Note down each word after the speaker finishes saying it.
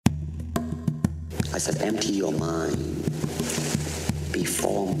I said, empty your mind. Be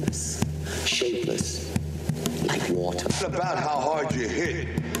formless, shapeless, like water. It's about how hard you hit.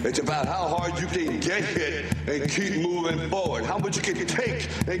 It's about how hard you can get hit and keep moving forward. How much you can take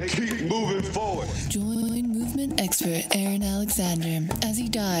and keep moving forward. Join movement expert Aaron Alexander as he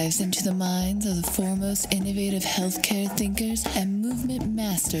dives into the minds of the foremost innovative healthcare thinkers and movement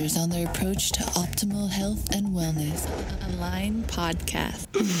masters on their approach to optimal health and wellness. Align Podcast.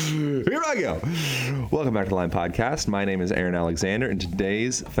 Here I go. Welcome back to Align Podcast. My name is Aaron Alexander. In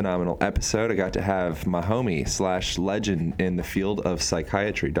today's phenomenal episode, I got to have my homie / legend in the field of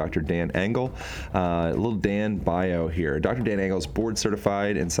psychiatry, Dr. Dan Engle. A little Dan bio here. Dr. Dan Engle is board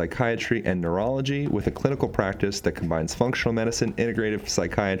certified in psychiatry and neurology with a clinical practice that combines functional medicine, integrative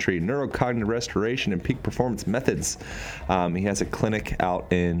psychiatry, neurocognitive restoration, and peak performance methods. He has a clinic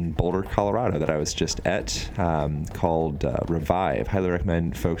out in Boulder, Colorado that I was just at called Revive. Highly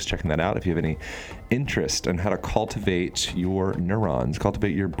recommend folks checking that out if you have any interest in how to cultivate your neurons,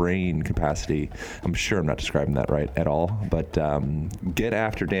 cultivate your brain capacity. I'm sure I'm not describing that right at all, but get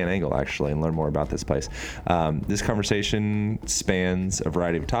after Dan Engle actually and learn more about this place. This conversation spans a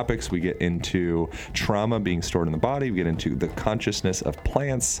variety of topics. We get into trauma being stored in the body. We get into the consciousness of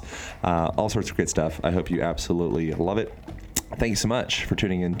plants, all sorts of great stuff. I hope you absolutely love it. Thank you so much for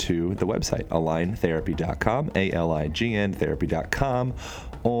tuning into the website, aligntherapy.com, ALIGN therapy.com.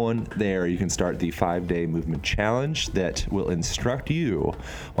 On there, you can start the 5-day movement challenge that will instruct you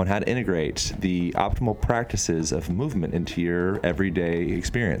on how to integrate the optimal practices of movement into your everyday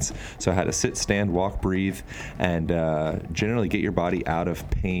experience. So how to sit, stand, walk, breathe, and generally get your body out of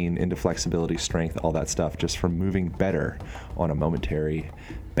pain, into flexibility, strength, all that stuff, just from moving better on a momentary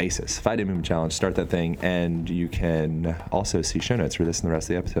basis. 5-day movement challenge. Start that thing, and you can also see show notes for this and the rest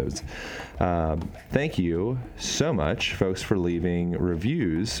of the episodes. Thank you so much, folks, for leaving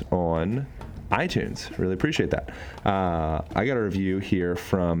reviews on iTunes. Really appreciate that. I got a review here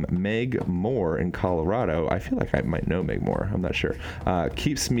from Meg Moore in Colorado. I feel like I might know Meg Moore. I'm not sure.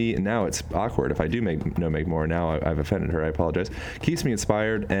 Keeps me, now it's awkward if I do know Meg Moore. Now I've offended her. I apologize. Keeps me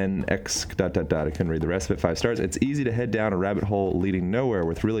inspired and I couldn't read the rest of it. 5 stars. It's easy to head down a rabbit hole leading nowhere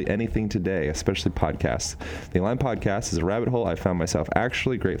with really anything today, especially podcasts. The Align Podcast is a rabbit hole I found myself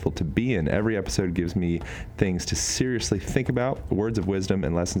actually grateful to be in. Every episode gives me things to seriously think about, words of wisdom,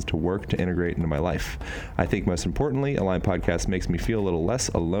 and lessons to work to integrate into my life. I think most importantly, Align Podcast makes me feel a little less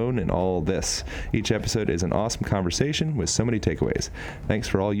alone in all this. Each episode is an awesome conversation with so many takeaways. Thanks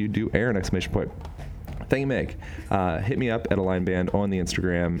for all you do, Aaron! ! Thank you, Meg. Hit me up at Align Band on the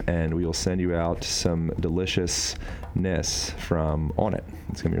Instagram, and we will send you out some deliciousness from on it.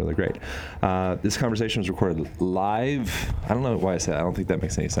 It's going to be really great. This conversation was recorded live. I don't know why I said that. I don't think that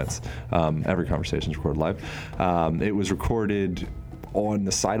makes any sense. Every conversation is recorded live. It was recorded on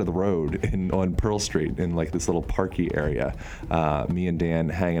the side of the road on Pearl Street in like this little parky area. Me and Dan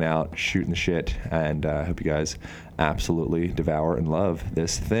hanging out, shooting the shit, and I hope you guys absolutely devour and love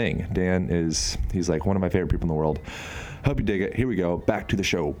this thing. Dan he's like one of my favorite people in the world. Hope you dig it. Here we go. Back to the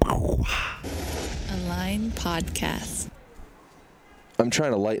show. Align Podcast. I'm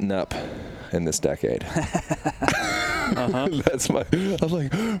trying to lighten up in this decade. I'm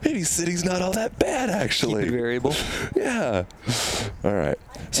like, maybe sitting's not all that bad, actually. Keep it variable. Yeah. All right.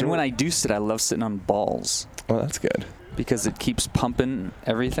 So and when I do sit, I love sitting on balls. Oh, that's good. Because it keeps pumping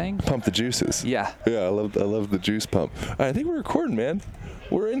everything. Pump the juices. Yeah. Yeah, I love the juice pump. All right, I think we're recording, man.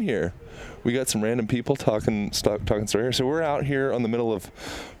 We're in here. We got some random people talking story here. So we're out here on the middle of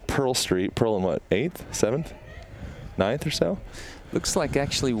Pearl Street. Pearl and what, 8th, 7th, 9th or so? Looks like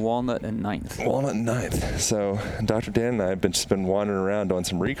actually Walnut and 9th. Walnut and 9th. So Dr. Dan and I have just been wandering around doing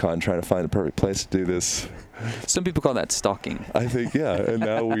some recon trying to find a perfect place to do this. Some people call that stalking. I think, yeah. And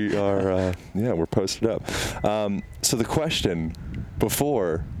now we are, we're posted up. So the question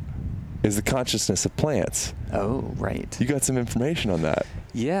before is the consciousness of plants. Oh, right. You got some information on that.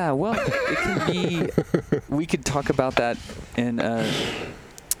 Yeah, well, it can be, we could talk about that in a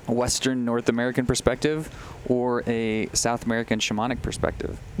Western North American perspective or a South American shamanic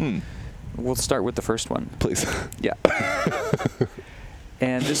perspective. We'll start with the first one. Please. Yeah.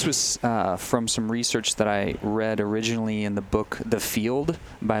 And this was from some research that I read originally in the book The Field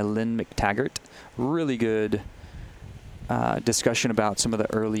by Lynn McTaggart. Really good discussion about some of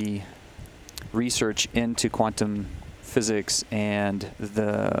the early research into quantum physics and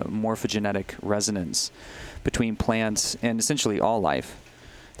the morphogenetic resonance between plants and essentially all life.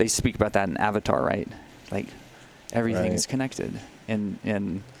 They speak about that in Avatar, right? Like everything is connected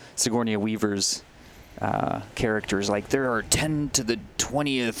in Sigourney Weaver's characters. Like, there are 10 to the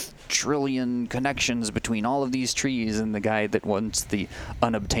 20th trillion connections between all of these trees, and the guy that wants the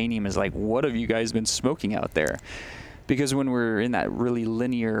unobtainium is like, what have you guys been smoking out there? Because when we're in that really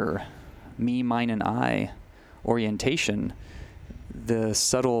linear me, mine, and I orientation, the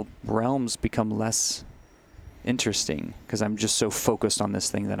subtle realms become less interesting, because I'm just so focused on this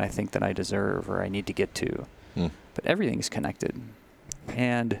thing that I think that I deserve or I need to get to. But everything's connected.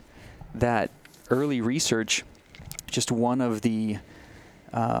 And that early research, just one of the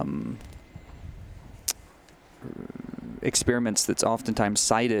experiments that's oftentimes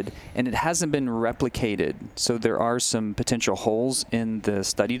cited, and it hasn't been replicated, so there are some potential holes in the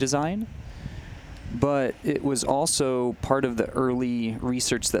study design, but it was also part of the early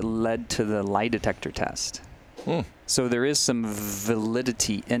research that led to the lie detector test. So there is some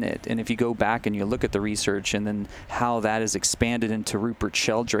validity in it. And if you go back and you look at the research and then how that is expanded into Rupert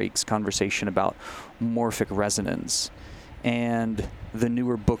Sheldrake's conversation about morphic resonance, and the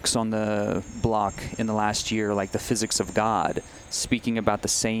newer books on the block in the last year, like The Physics of God, speaking about the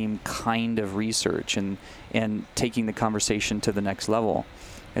same kind of research and taking the conversation to the next level.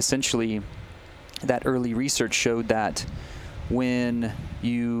 Essentially, that early research showed that when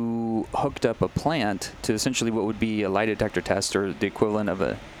you hooked up a plant to essentially what would be a lie detector test, or the equivalent of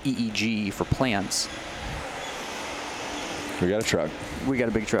a EEG for plants. We got a truck. We got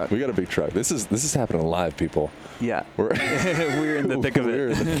a big truck. We got a big truck. This is happening live, people. Yeah. We're in the thick of it. We're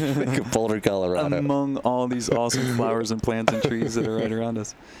in the thick of Boulder, Colorado. Among all these awesome flowers and plants and trees that are right around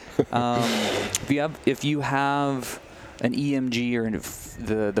us. If you have an EMG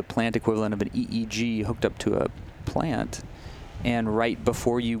or the plant equivalent of an EEG hooked up to a plant, and right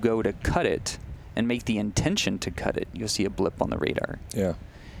before you go to cut it and make the intention to cut it, you'll see a blip on the radar. Yeah.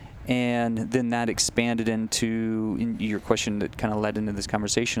 And then that expanded into your question that kind of led into this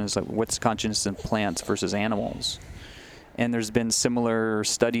conversation, is like, what's consciousness in plants versus animals? And there's been similar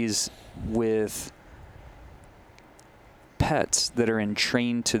studies with pets that are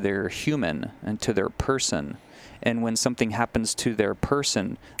entrained to their human and to their person. And when something happens to their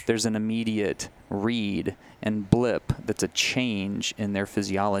person, there's an immediate read and blip that's a change in their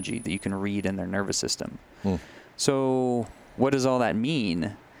physiology that you can read in their nervous system. So what does all that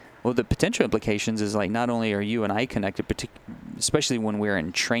mean? Well, the potential implications is, like, not only are you and I connected, especially when we're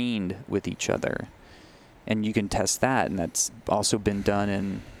entrained with each other, and you can test that, and that's also been done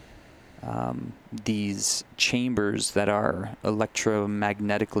in these chambers that are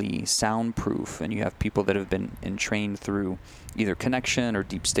electromagnetically soundproof, and you have people that have been entrained through either connection or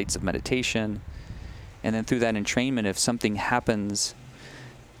deep states of meditation, and then through that entrainment, if something happens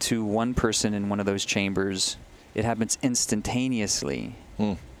to one person in one of those chambers, it happens instantaneously.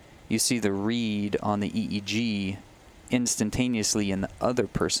 You see the read on the EEG instantaneously in the other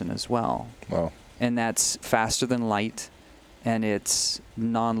person as well. Wow. And that's faster than light, and it's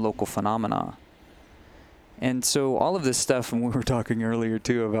non-local phenomena. And so all of this stuff, and we were talking earlier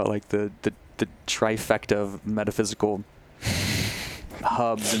too about like the trifecta of metaphysical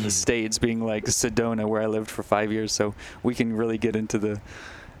hubs in the States, being like Sedona, where I lived for 5 years, so we can really get into the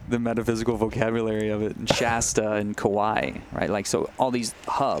metaphysical vocabulary of it, and Shasta and Kauai, right? Like, so all these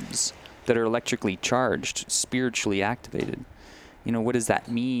hubs that are electrically charged, spiritually activated. You know, what does that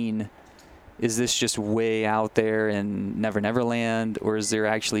mean? Is this just way out there in Never Never Land, or is there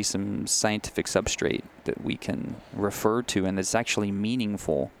actually some scientific substrate that we can refer to and that's actually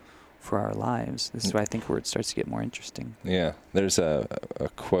meaningful for our lives? This is, I think, where it starts to get more interesting. Yeah. There's a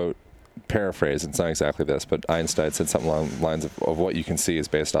quote, paraphrase, it's not exactly this, but Einstein said something along the lines of what you can see is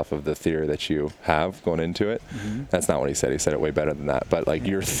based off of the theory that you have going into it. That's not what he said. He said it way better than that. But like,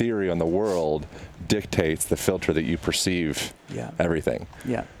 your theory on the world dictates the filter that you perceive everything.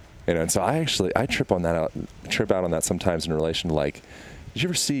 Yeah. You know, and so I trip out on that sometimes in relation to, like, did you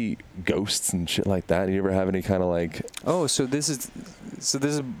ever see ghosts and shit like that? Do you ever have any kind of like? Oh, so this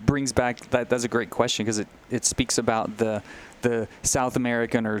brings back that's a great question, because it speaks about the South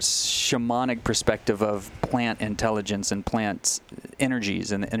American or shamanic perspective of plant intelligence and plant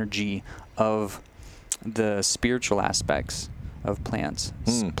energies and the energy of the spiritual aspects of plants,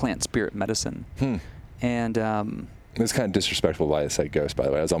 plant spirit medicine. And it's kind of disrespectful why I say ghost, by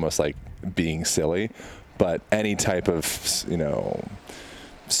the way. I was almost like being silly, but any type of, you know,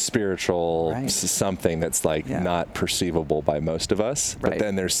 spiritual something that's like not perceivable by most of us. But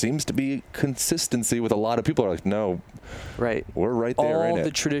then there seems to be consistency with a lot of people who are like, no, we're right there in it. All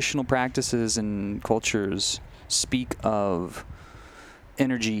the traditional practices and cultures speak of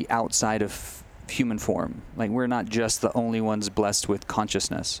energy outside of human form. Like, we're not just the only ones blessed with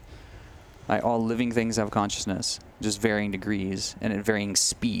consciousness. Like, all living things have consciousness, just varying degrees and at varying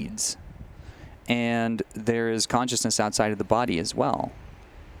speeds. and there is consciousness outside of the body as well.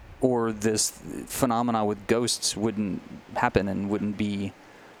 Or this phenomena with ghosts wouldn't happen and wouldn't be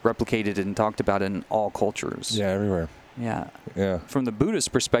replicated and talked about in all cultures. Yeah, everywhere. Yeah. Yeah. From the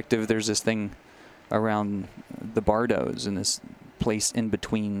Buddhist perspective, there's this thing around the bardos and this place in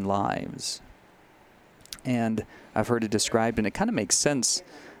between lives. And I've heard it described, and it kind of makes sense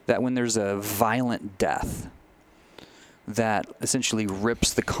that when there's a violent death that essentially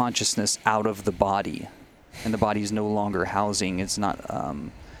rips the consciousness out of the body, and the body's no longer housing, it's not,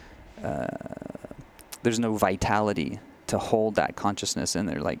 there's no vitality to hold that consciousness in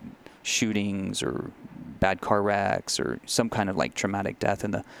there, like shootings or bad car wrecks or some kind of like traumatic death,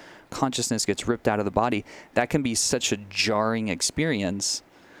 and the consciousness gets ripped out of the body. That can be such a jarring experience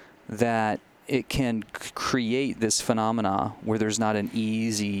that it can create this phenomena where there's not an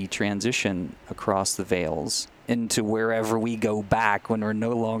easy transition across the veils into wherever we go back when we're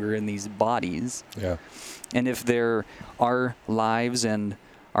no longer in these bodies. Yeah. And if there are lives and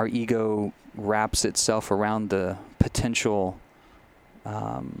our ego wraps itself around the potential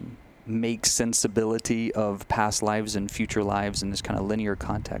make sensibility of past lives and future lives in this kind of linear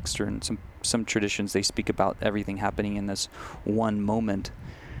context, or in some traditions they speak about everything happening in this one moment,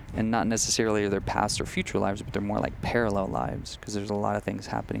 and not necessarily their past or future lives, but they're more like parallel lives, because there's a lot of things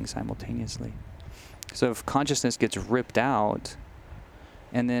happening simultaneously. So if consciousness gets ripped out,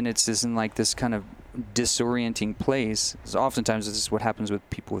 and then it's just in like this kind of disorienting place, so oftentimes this is what happens with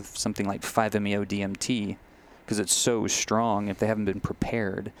people with something like 5-MeO-DMT, because it's so strong. If they haven't been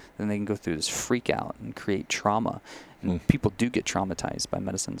prepared, then they can go through this freak out and create trauma. And people do get traumatized by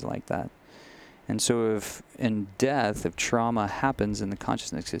medicines like that. And so if in death, if trauma happens and the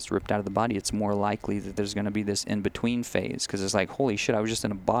consciousness gets ripped out of the body, it's more likely that there's going to be this in-between phase, because it's like, holy shit, I was just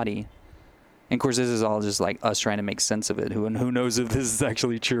in a body. And of course, this is all just like us trying to make sense of it. Who knows if this is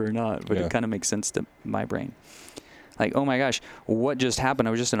actually true or not, but it kind of makes sense to my brain. Like, oh my gosh, what just happened?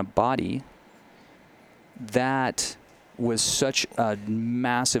 I was just in a body. That was such a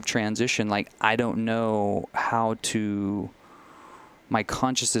massive transition. Like, I don't know how to... My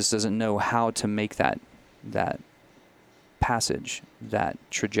consciousness doesn't know how to make that passage, that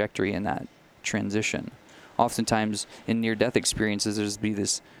trajectory, and that transition. Oftentimes, in near-death experiences, there's be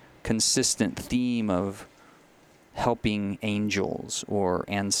this consistent theme of helping angels or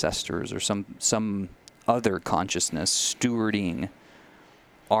ancestors or some other consciousness stewarding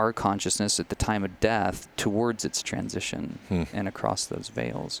our consciousness at the time of death towards its transition and across those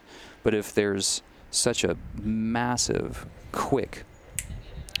veils. But if there's such a massive, quick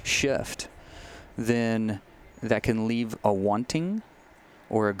shift, then that can leave a wanting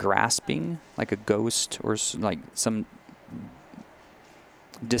or a grasping, like a ghost or like some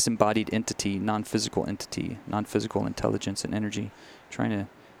disembodied entity, non-physical intelligence and energy, trying to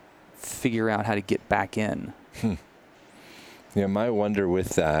figure out how to get back in. Yeah, my wonder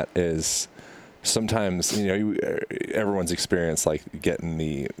with that is sometimes, everyone's experienced like getting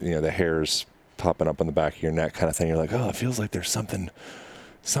the hairs popping up on the back of your neck kind of thing. You're like, oh, it feels like there's something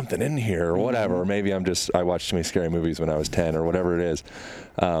in here or whatever. Or maybe I watched too many scary movies when I was 10 or whatever it is.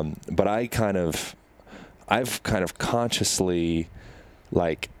 But I've kind of consciously,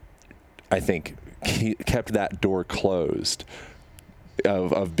 like, I think kept that door closed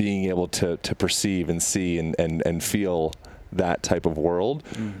of being able to perceive and see and feel that type of world,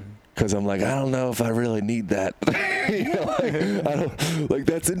 because I'm like, I don't know if I really need that. I don't, like,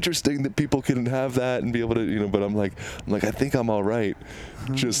 that's interesting that people can have that and be able to, but I'm like, I think I'm all right,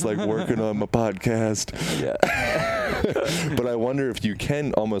 just like working on my podcast. Yeah. But I wonder if you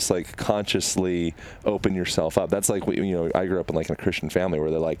can almost like consciously open yourself up. That's like, I grew up in like a Christian family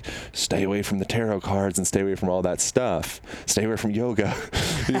where they're like, stay away from the tarot cards and stay away from all that stuff. Stay away from yoga.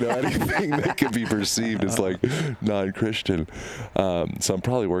 Anything that could be perceived as like non-Christian. So I'm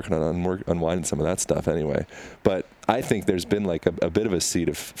probably working on unwinding some of that stuff anyway. But I think there's been like a bit of a seed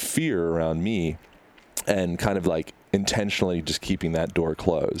of fear around me, and kind of like intentionally just keeping that door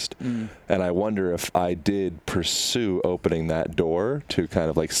closed. And I wonder if I did pursue opening that door to kind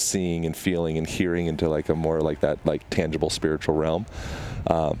of like seeing and feeling and hearing into like a more like that like tangible spiritual realm.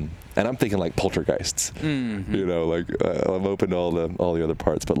 And I'm thinking like poltergeists, like I'm open to all the other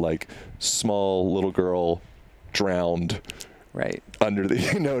parts, but like small little girl drowned right under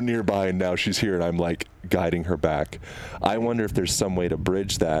the nearby, and now she's here and I'm like guiding her back. I wonder if there's some way to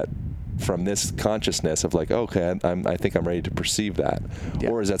bridge that from this consciousness of like, okay, I think I'm ready to perceive that.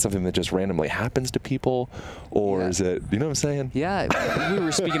 Or is that something that just randomly happens to people? Or is it, you know what I'm saying? Yeah, we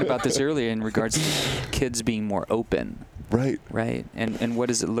were speaking about this earlier in regards to kids being more open. Right. And what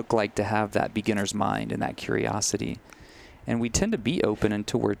does it look like to have that beginner's mind and that curiosity? And we tend to be open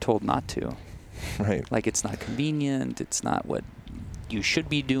until we're told not to. Right. Like it's not convenient. It's not what you should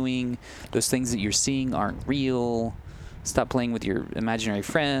be doing. Those things that you're seeing aren't real. Stop playing with your imaginary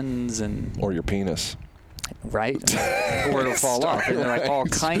friends or your penis. Right? Or it'll fall off. And they're like all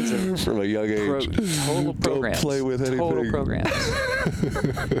kinds of from a young age. Total programs. Don't play with anything. Total programs.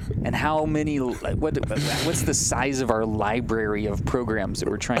 And how many? What's the size of our library of programs that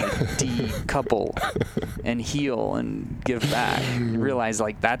we're trying to decouple and heal and give back? And realize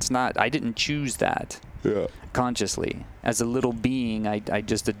like that's not. I didn't choose that. Yeah. Consciously. As a little being, I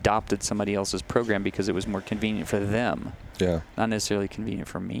just adopted somebody else's program because it was more convenient for them. Yeah. Not necessarily convenient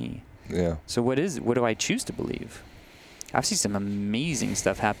for me. Yeah. So what do I choose to believe? I've seen some amazing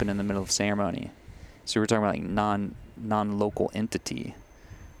stuff happen in the middle of ceremony. So we're talking about like non-local entity,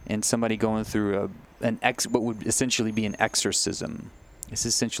 and somebody going through what would essentially be an exorcism. It's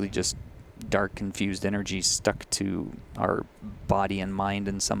essentially just dark, confused energy stuck to our body and mind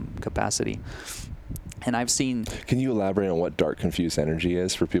in some capacity. And I've seen. Can you elaborate on what dark, confused energy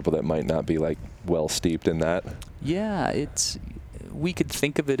is for people that might not be like well steeped in that? Yeah, we could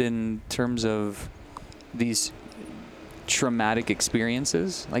think of it in terms of these traumatic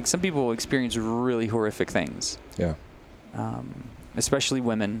experiences. Like some people experience really horrific things. Yeah. Especially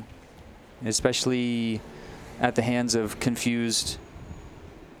women, especially at the hands of confused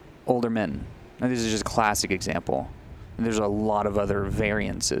older men. Now, this is just a classic example. And there's a lot of other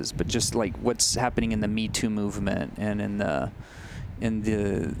variances, but just like what's happening in the Me Too movement and in the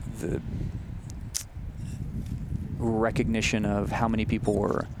recognition of how many people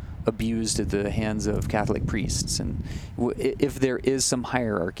were abused at the hands of Catholic priests. And if there is some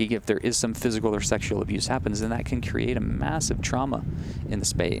hierarchy, if there is some physical or sexual abuse happens, then that can create a massive trauma in the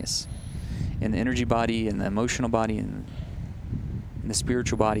space, in the energy body, in the emotional body, and in the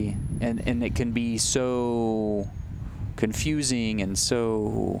spiritual body. And it can be so confusing and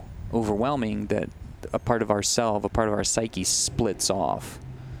so overwhelming that a part of ourself, a part of our psyche splits off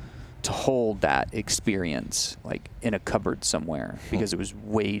to hold that experience like in a cupboard somewhere because it was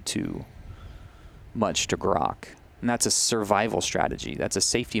way too much to grok. And that's a survival strategy. That's a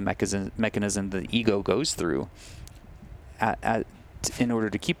safety mechanism the ego goes through in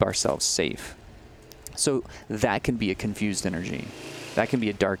order to keep ourselves safe. So that can be a confused energy. That can be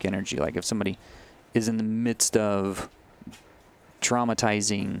a dark energy. Like if somebody is in the midst of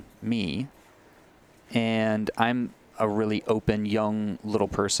traumatizing me and I'm a really open, young little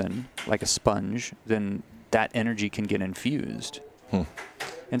person, like a sponge, then that energy can get infused.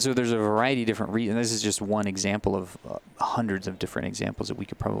 And so there's a variety of different reasons. This is just one example of hundreds of different examples that we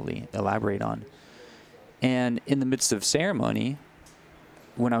could probably elaborate on. And in the midst of ceremony,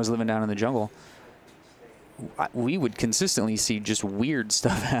 when I was living down in the jungle, we would consistently see just weird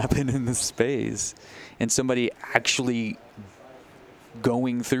stuff happen in the space. And somebody actually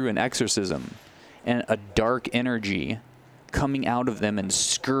going through an exorcism and a dark energy coming out of them and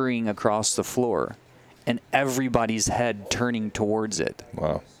scurrying across the floor and everybody's head turning towards it.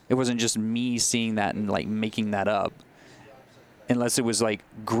 Wow. It wasn't just me seeing that and like making that up, unless it was like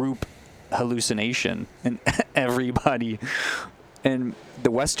group hallucination and everybody and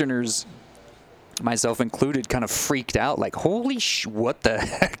the Westerners, myself included, kind of freaked out like, holy what the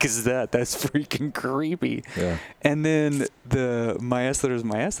heck is that? That's freaking creepy. Yeah. And then the maestros,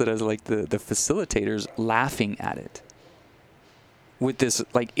 like the facilitators laughing at it with this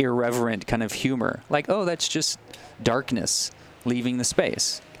like irreverent kind of humor. Like, oh, that's just darkness leaving the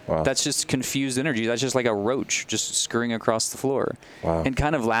space. Wow. That's just confused energy. That's just like a roach just scurrying across the floor. Wow. And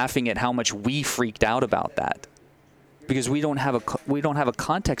kind of laughing at how much we freaked out about that. Because we don't have a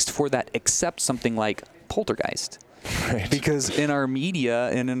context for that except something like poltergeist. Right. Because in our media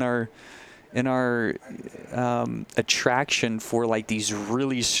and in our attraction for like these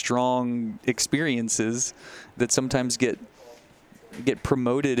really strong experiences that sometimes get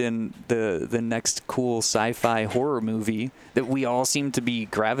promoted in the next cool sci-fi horror movie that we all seem to be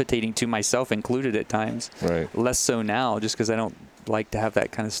gravitating to, myself included at times. Right. Less so now, just because I don't like to have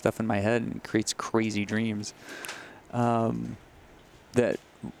that kind of stuff in my head and it creates crazy dreams. That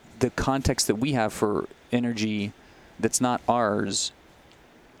the context that we have for energy that's not ours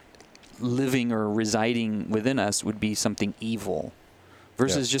living or residing within us would be something evil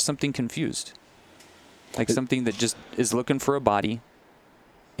versus just something confused. Like something that just is looking for a body.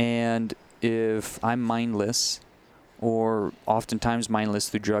 And if I'm mindless, or oftentimes mindless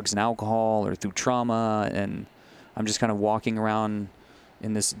through drugs and alcohol or through trauma, and I'm just kind of walking around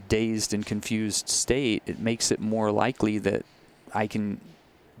in this dazed and confused state, it makes it more likely that I can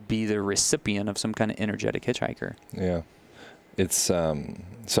be the recipient of some kind of energetic hitchhiker. Yeah. It's so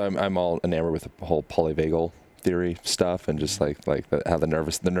I'm all enamored with the whole polyvagal theory stuff and just like how the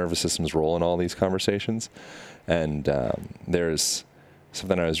nervous systems roll in all these conversations. And there's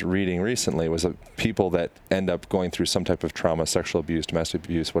something I was reading recently was people that end up going through some type of trauma, sexual abuse, domestic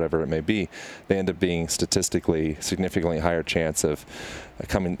abuse, whatever it may be, they end up being statistically significantly higher chance of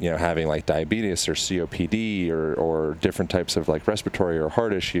having like diabetes or COPD or different types of like respiratory or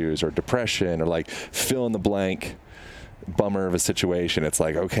heart issues or depression or like fill in the blank bummer of a situation. It's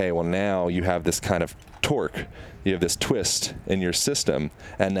like, okay, well now you have this kind of torque, you have this twist in your system,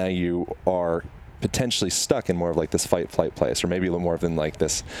 and now you are potentially stuck in more of like this fight flight place, or maybe a little more than like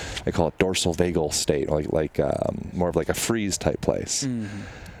this, I call it dorsal vagal state, like more of like a freeze type place.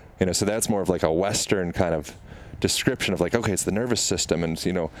 Mm-hmm. So that's more of like a Western kind of description of like, okay, it's the nervous system, and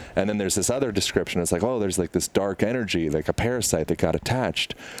and then there's this other description. It's like, oh, there's like this dark energy, like a parasite that got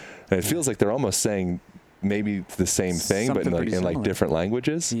attached, and it feels like they're almost saying maybe the same thing, something but in like different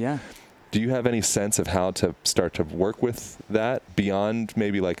languages. Yeah. Do you have any sense of how to start to work with that beyond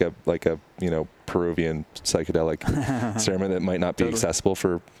maybe like a Peruvian psychedelic ceremony that might not be accessible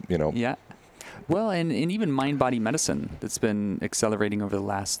for Yeah. Well, and even mind-body medicine that's been accelerating over the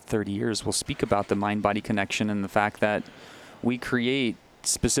last 30 years will speak about the mind-body connection and the fact that we create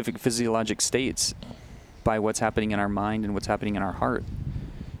specific physiologic states by what's happening in our mind and what's happening in our heart.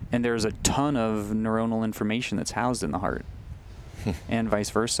 And there's a ton of neuronal information that's housed in the heart and vice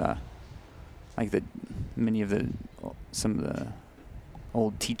versa. Like some of the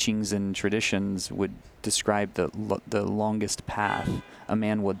old teachings and traditions would describe the longest path a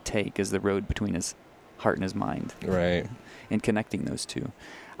man would take as the road between his heart and his mind. Right. And connecting those two.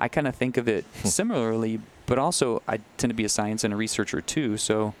 I kind of think of it similarly, but also I tend to be a science and a researcher too,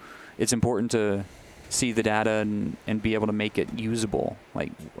 so it's important to see the data and be able to make it usable.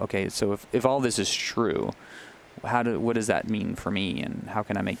 Like, okay, so if all this is true, what does that mean for me, and how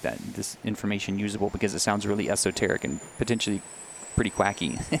can I make this information usable, because it sounds really esoteric and potentially pretty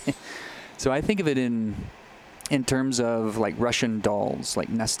quacky. So I think of it in terms of like Russian dolls, like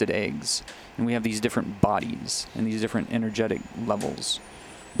nested eggs, and we have these different bodies and these different energetic levels: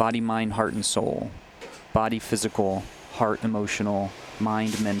 body, mind, heart, and soul. Body, physical; heart, emotional;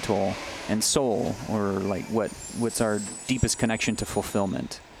 mind, mental; and soul, or like what's our deepest connection to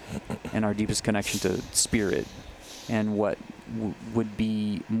fulfillment and our deepest connection to spirit, and what would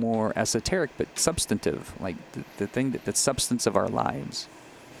be more esoteric but substantive, like the thing the substance of our lives.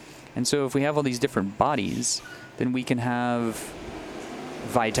 And so if we have all these different bodies, then we can have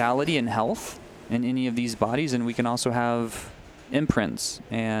vitality and health in any of these bodies, and we can also have imprints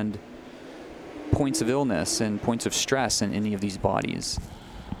and points of illness and points of stress in any of these bodies.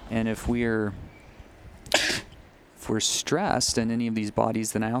 And if we're stressed in any of these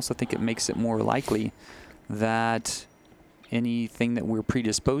bodies, then I also think it makes it more likely that anything that we're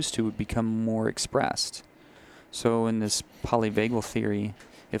predisposed to would become more expressed. So in this polyvagal theory,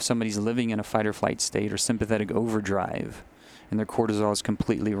 if somebody's living in a fight or flight state or sympathetic overdrive, and their cortisol is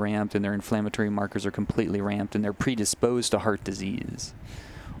completely ramped and their inflammatory markers are completely ramped, and they're predisposed to heart disease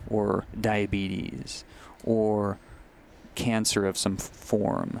or diabetes or cancer of some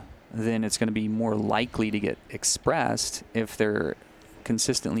form, then it's going to be more likely to get expressed if they're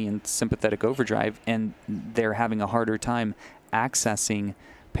consistently in sympathetic overdrive and they're having a harder time accessing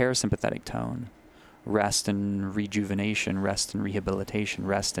parasympathetic tone, rest and rejuvenation, rest and rehabilitation,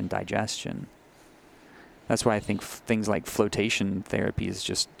 rest and digestion. That's why I think things like flotation therapy is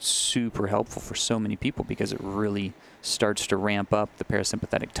just super helpful for so many people, because it really starts to ramp up the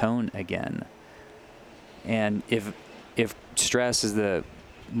parasympathetic tone again. And if stress is the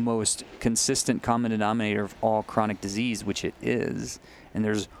most consistent common denominator of all chronic disease, which it is, and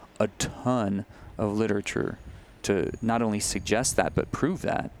there's a ton of literature to not only suggest that but prove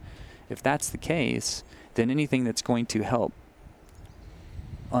that, if that's the case, then anything that's going to help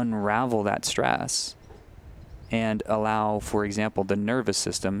unravel that stress and allow, for example, the nervous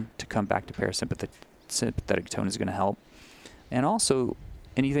system to come back to parasympathetic tone is going to help. And also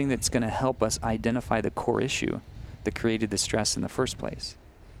anything that's going to help us identify the core issue that created the stress in the first place.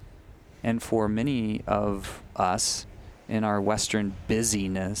 And for many of us in our Western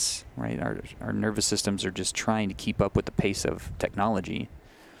busyness, right, our nervous systems are just trying to keep up with the pace of technology.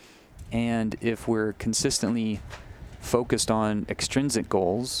 And if we're consistently focused on extrinsic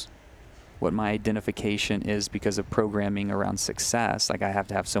goals, what my identification is because of programming around success, like I have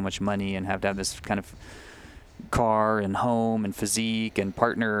to have so much money and have to have this kind of car and home and physique and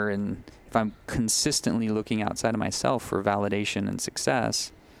partner, and if I'm consistently looking outside of myself for validation and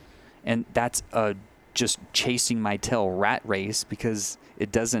success, and that's a just chasing my tail rat race, because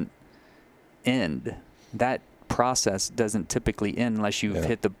it doesn't end. That process doesn't typically end unless you've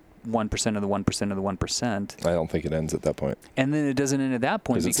hit the 1% of the 1% of the 1%. I don't think it ends at that point. And then it doesn't end at that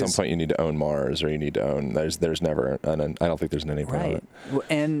point because at some point you need to own Mars, or you need to own. There's never. I don't think there's any point on it. Well,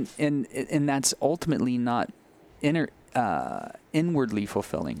 and that's ultimately not inwardly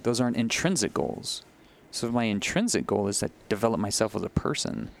fulfilling. Those aren't intrinsic goals. So my intrinsic goal is to develop myself as a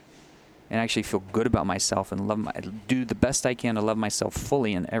person, and actually feel good about myself and do the best I can to love myself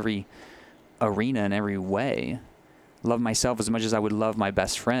fully in every arena, in every way. Love myself as much as I would love my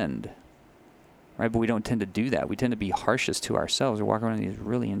best friend, right? But we don't tend to do that. We tend to be harshest to ourselves. We walk around with these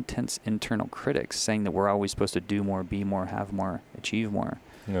really intense internal critics saying that we're always supposed to do more, be more, have more, achieve more.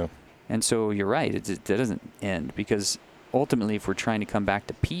 Yeah. And so you're right. It doesn't end, because ultimately if we're trying to come back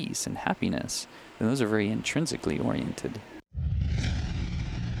to peace and happiness, then those are very intrinsically oriented.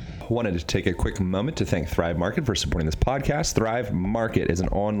 Wanted to take a quick moment to thank Thrive Market for supporting this podcast. Thrive Market is an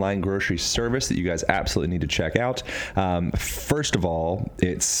online grocery service that you guys absolutely need to check out. First of all,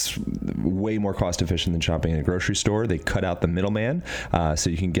 it's way more cost efficient than shopping in a grocery store. They cut out the middleman, so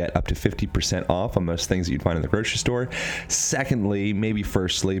you can get up to 50% off on most things that you'd find in the grocery store. Secondly, maybe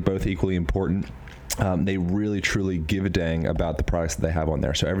firstly, both equally important, they really, truly give a dang about the products that they have on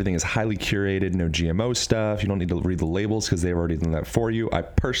there. So everything is highly curated, no GMO stuff. You don't need to read the labels because they've already done that for you. I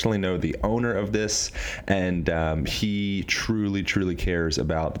personally know the owner of this, and he truly, truly cares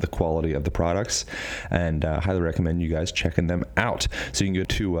about the quality of the products, and highly recommend you guys checking them out. So you can go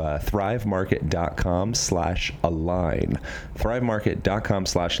to thrivemarket.com/align.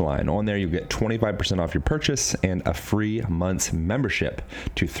 thrivemarket.com/align. On there, you'll get 25% off your purchase and a free month's membership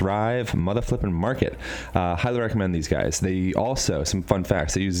to Thrive Mother Flippin' Market. Highly recommend these guys. They also, some fun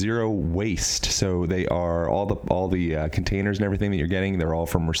facts, they use zero waste. So they are all the containers and everything that you're getting, they're all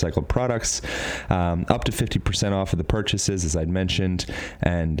from recycled products. Up to 50% off of the purchases, as I'd mentioned,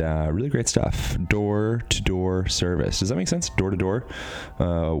 and really great stuff. Door-to-door service. Does that make sense? Door-to-door?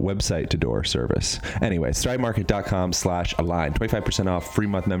 Website-to-door service. Anyways, thrivemarket.com/align. 25% off, free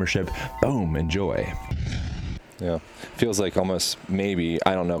month membership. Boom. Enjoy. Yeah. Feels like almost maybe,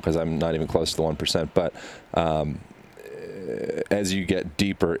 I don't know, because I'm not even close to the 1%, but as you get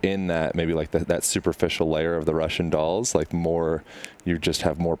deeper in that, maybe like that superficial layer of the Russian dolls, like more, you just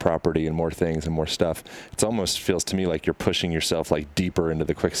have more property and more things and more stuff. It almost feels to me like you're pushing yourself like deeper into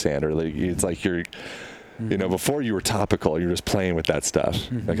the quicksand, or like, it's like you're, you know, before you were topical, you're just playing with that stuff.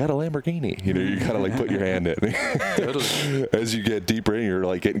 I got a Lamborghini. You know, you kind of like put your hand in. Totally. As you get deeper in, you're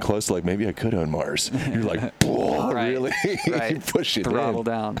like getting close to like, maybe I could own Mars. You're like, right. Really? Right. You push it Throttle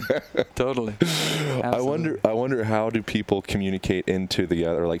down. Totally. Absolutely. I wonder how do people communicate into the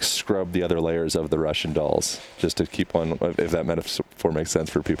other, like scrub the other layers of the Russian dolls, just to keep on, if that metaphor makes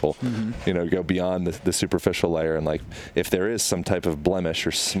sense for people. You know, go beyond the superficial layer, and like if there is some type of blemish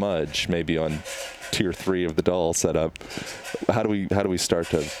or smudge maybe on tier 3 of the doll setup, how do we start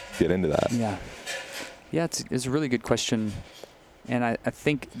to get into that? Yeah, it's a really good question, and I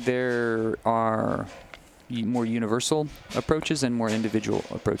think there are more universal approaches and more individual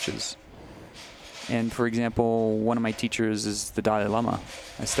approaches. And for example, one of my teachers is the Dalai Lama.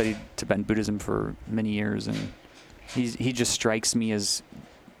 I studied Tibetan Buddhism for many years, and he just strikes me as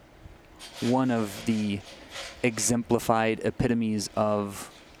one of the exemplified epitomes of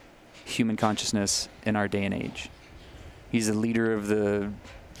human consciousness in our day and age. He's a leader of the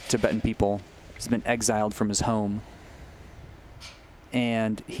Tibetan people. He's been exiled from his home,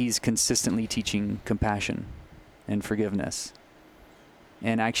 and he's consistently teaching compassion and forgiveness,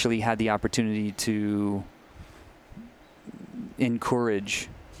 and actually had the opportunity to encourage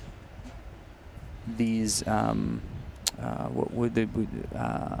these when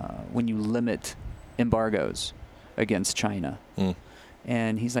you limit embargoes against China.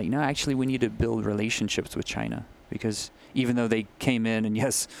 And he's like, no, actually, we need to build relationships with China, because even though they came in and,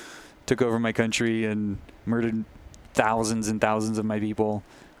 yes, took over my country and murdered thousands and thousands of my people,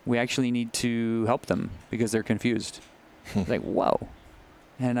 we actually need to help them because they're confused. Like, whoa.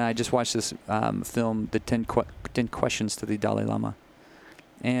 And I just watched this film, The 10 Questions to the Dalai Lama.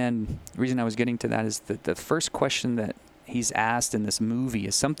 And the reason I was getting to that is that the first question that he's asked in this movie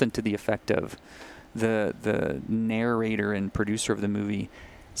is something to the effect of, the narrator and producer of the movie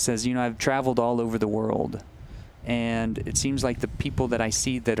says, you know, I've traveled all over the world, and it seems like the people that I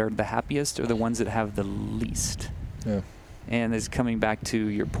see that are the happiest are the ones that have the least. Yeah. And it's coming back to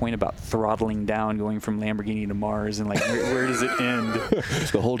your point about throttling down, going from Lamborghini to Mars, and like, where does it end?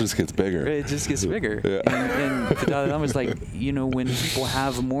 The hole just gets bigger. It just gets bigger. Yeah. And the Dalai Lama was like, you know, when people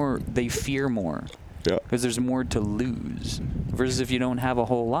have more, they fear more. Yeah. Because there's more to lose. Versus if you don't have a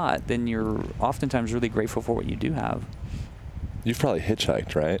whole lot, then you're oftentimes really grateful for what you do have. You've probably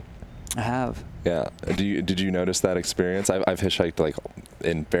hitchhiked, right? I have. Yeah. Did you notice that experience? I've hitchhiked like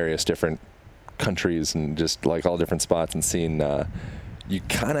in various different countries and just like all different spots and seen, you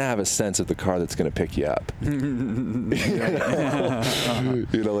kind of have a sense of the car that's going to pick you up. You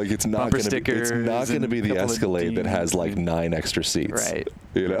know, like it's not going to be the Escalade that has like 9 extra seats. Right.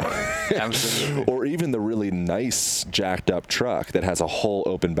 You know, Absolutely. or even the really nice jacked up truck that has a whole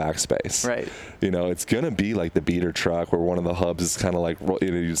open backspace. Right. You know, it's going to be like the beater truck where one of the hubs is kind of like,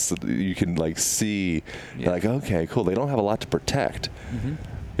 you know, you can like see, like, okay, cool. They don't have a lot to protect. Mm-hmm.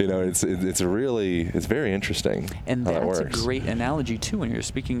 You know, it's very interesting. And how that's that works. a great analogy too when you're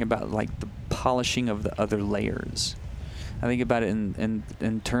speaking about like the polishing of the other layers. I think about it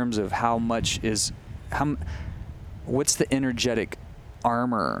in terms of what's the energetic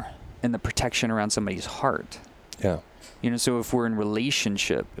armor and the protection around somebody's heart. Yeah. You know, so if we're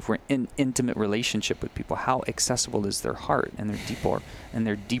in intimate relationship with people, how accessible is their heart and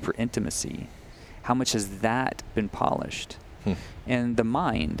their deeper intimacy? How much has that been polished? And the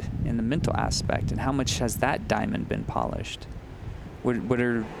mind and the mental aspect, and how much has that diamond been polished? What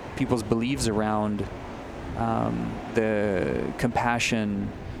are people's beliefs around the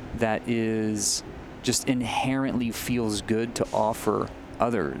compassion that is just inherently feels good to offer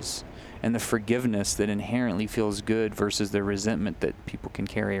others, and the forgiveness that inherently feels good versus the resentment that people can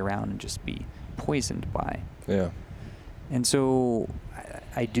carry around and just be poisoned by? Yeah. And so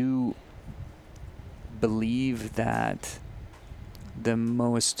I do believe that the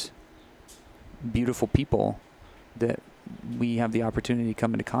most beautiful people that we have the opportunity to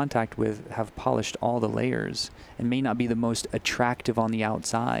come into contact with have polished all the layers and may not be the most attractive on the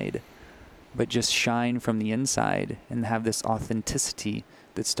outside, but just shine from the inside and have this authenticity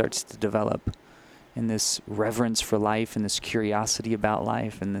that starts to develop, and this reverence for life and this curiosity about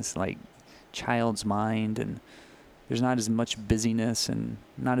life and this like child's mind, and there's not as much busyness and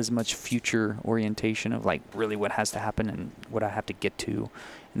not as much future orientation of like really what has to happen and what I have to get to.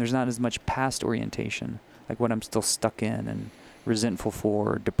 And there's not as much past orientation, like what I'm still stuck in and resentful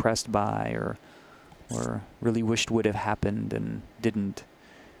for, or depressed by, or really wished would have happened and didn't.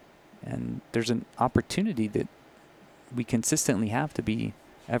 And there's an opportunity that we consistently have to be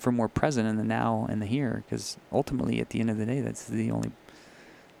ever more present in the now and the here, because ultimately at the end of the day, this is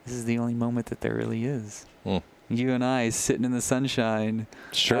the only moment that there really is. You and I sitting in the sunshine,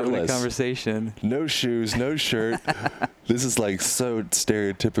 shirtless, having a conversation. No shoes, no shirt. This is like so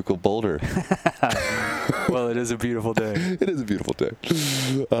stereotypical Boulder. Well, it is a beautiful day. It is a beautiful day.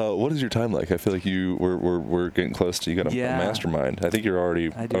 What is your time like? I feel like we're getting close to, you got a mastermind. I think you're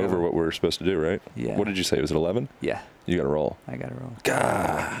already over what we're supposed to do, right? Yeah. What did you say? Was it 11? Yeah. You got to roll. I got to roll.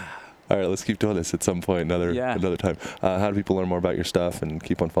 Gah. All right, let's keep doing this at some point, another time. How do people learn more about your stuff and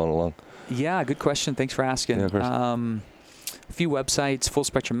keep on following along? Yeah, good question. Thanks for asking. Yeah, of course. A few websites. Full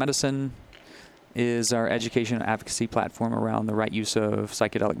Spectrum Medicine is our education and advocacy platform around the right use of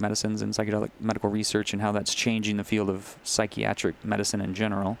psychedelic medicines and psychedelic medical research and how that's changing the field of psychiatric medicine in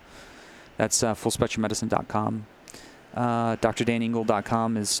general. That's fullspectrummedicine.com.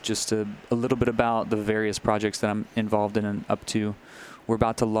 DrDanEngle.com is just a little bit about the various projects that I'm involved in and up to. We're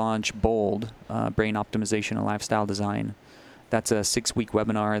about to launch BOLD, Brain Optimization and Lifestyle Design. That's a 6-week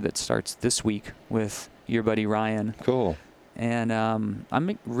webinar that starts this week with your buddy Ryan. Cool. And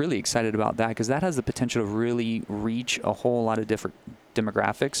I'm really excited about that because that has the potential to really reach a whole lot of different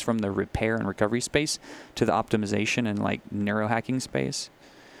demographics, from the repair and recovery space to the optimization and like neurohacking space.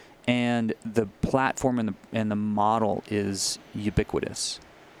 And the platform and the model is ubiquitous.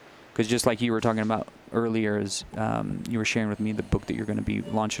 Because just like you were talking about earlier, as you were sharing with me the book that you're going to be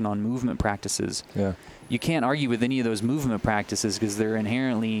launching on movement practices. Yeah. You can't argue with any of those movement practices because they're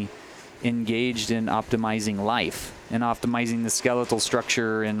inherently engaged in optimizing life and optimizing the skeletal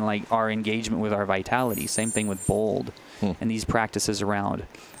structure and like our engagement with our vitality. Same thing with BOLD and these practices around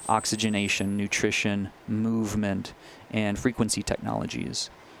oxygenation, nutrition, movement, and frequency technologies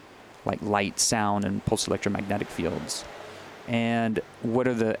like light, sound, and pulse electromagnetic fields. And what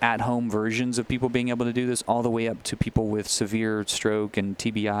are the at-home versions of people being able to do this, all the way up to people with severe stroke and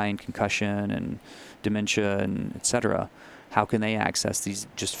TBI and concussion and dementia and et cetera. How can they access these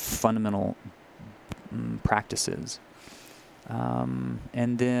just fundamental practices? And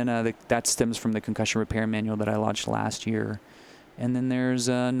then that stems from the concussion repair manual that I launched last year. And then there's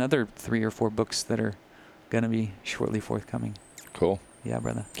another 3 or 4 books that are going to be shortly forthcoming. Cool. Yeah,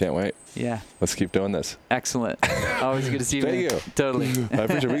 brother. Can't wait. Yeah. Let's keep doing this. Excellent. Always good to see you. Thank you. Totally. I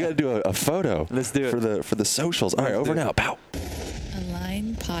appreciate it. We got to do a photo. Let's do it. For the socials. All right, over now. Pow. Align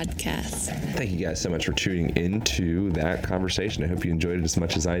Line Podcast. Thank you guys so much for tuning into that conversation. I hope you enjoyed it as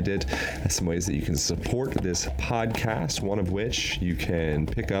much as I did. There's some ways that you can support this podcast, one of which you can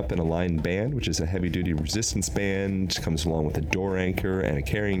pick up an Align band, which is a heavy-duty resistance band. It comes along with a door anchor and a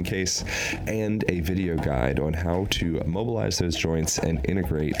carrying case and a video guide on how to mobilize those joints and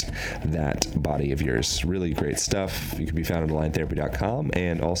integrate that body of yours. Really great stuff. You can be found at AlignTherapy.com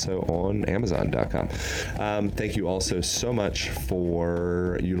and also on Amazon.com. Thank you also so much for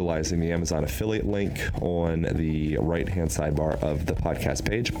utilizing the Amazon affiliate link on the right-hand sidebar of the podcast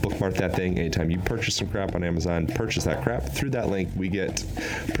page. Bookmark that thing. Anytime you purchase some crap on Amazon, purchase that crap through that link. We get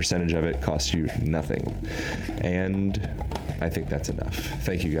a percentage of it. Costs you nothing. And I think that's enough.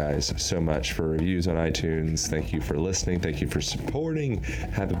 Thank you guys so much for reviews on iTunes. Thank you for listening. Thank you for supporting.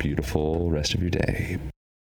 Have a beautiful rest of your day.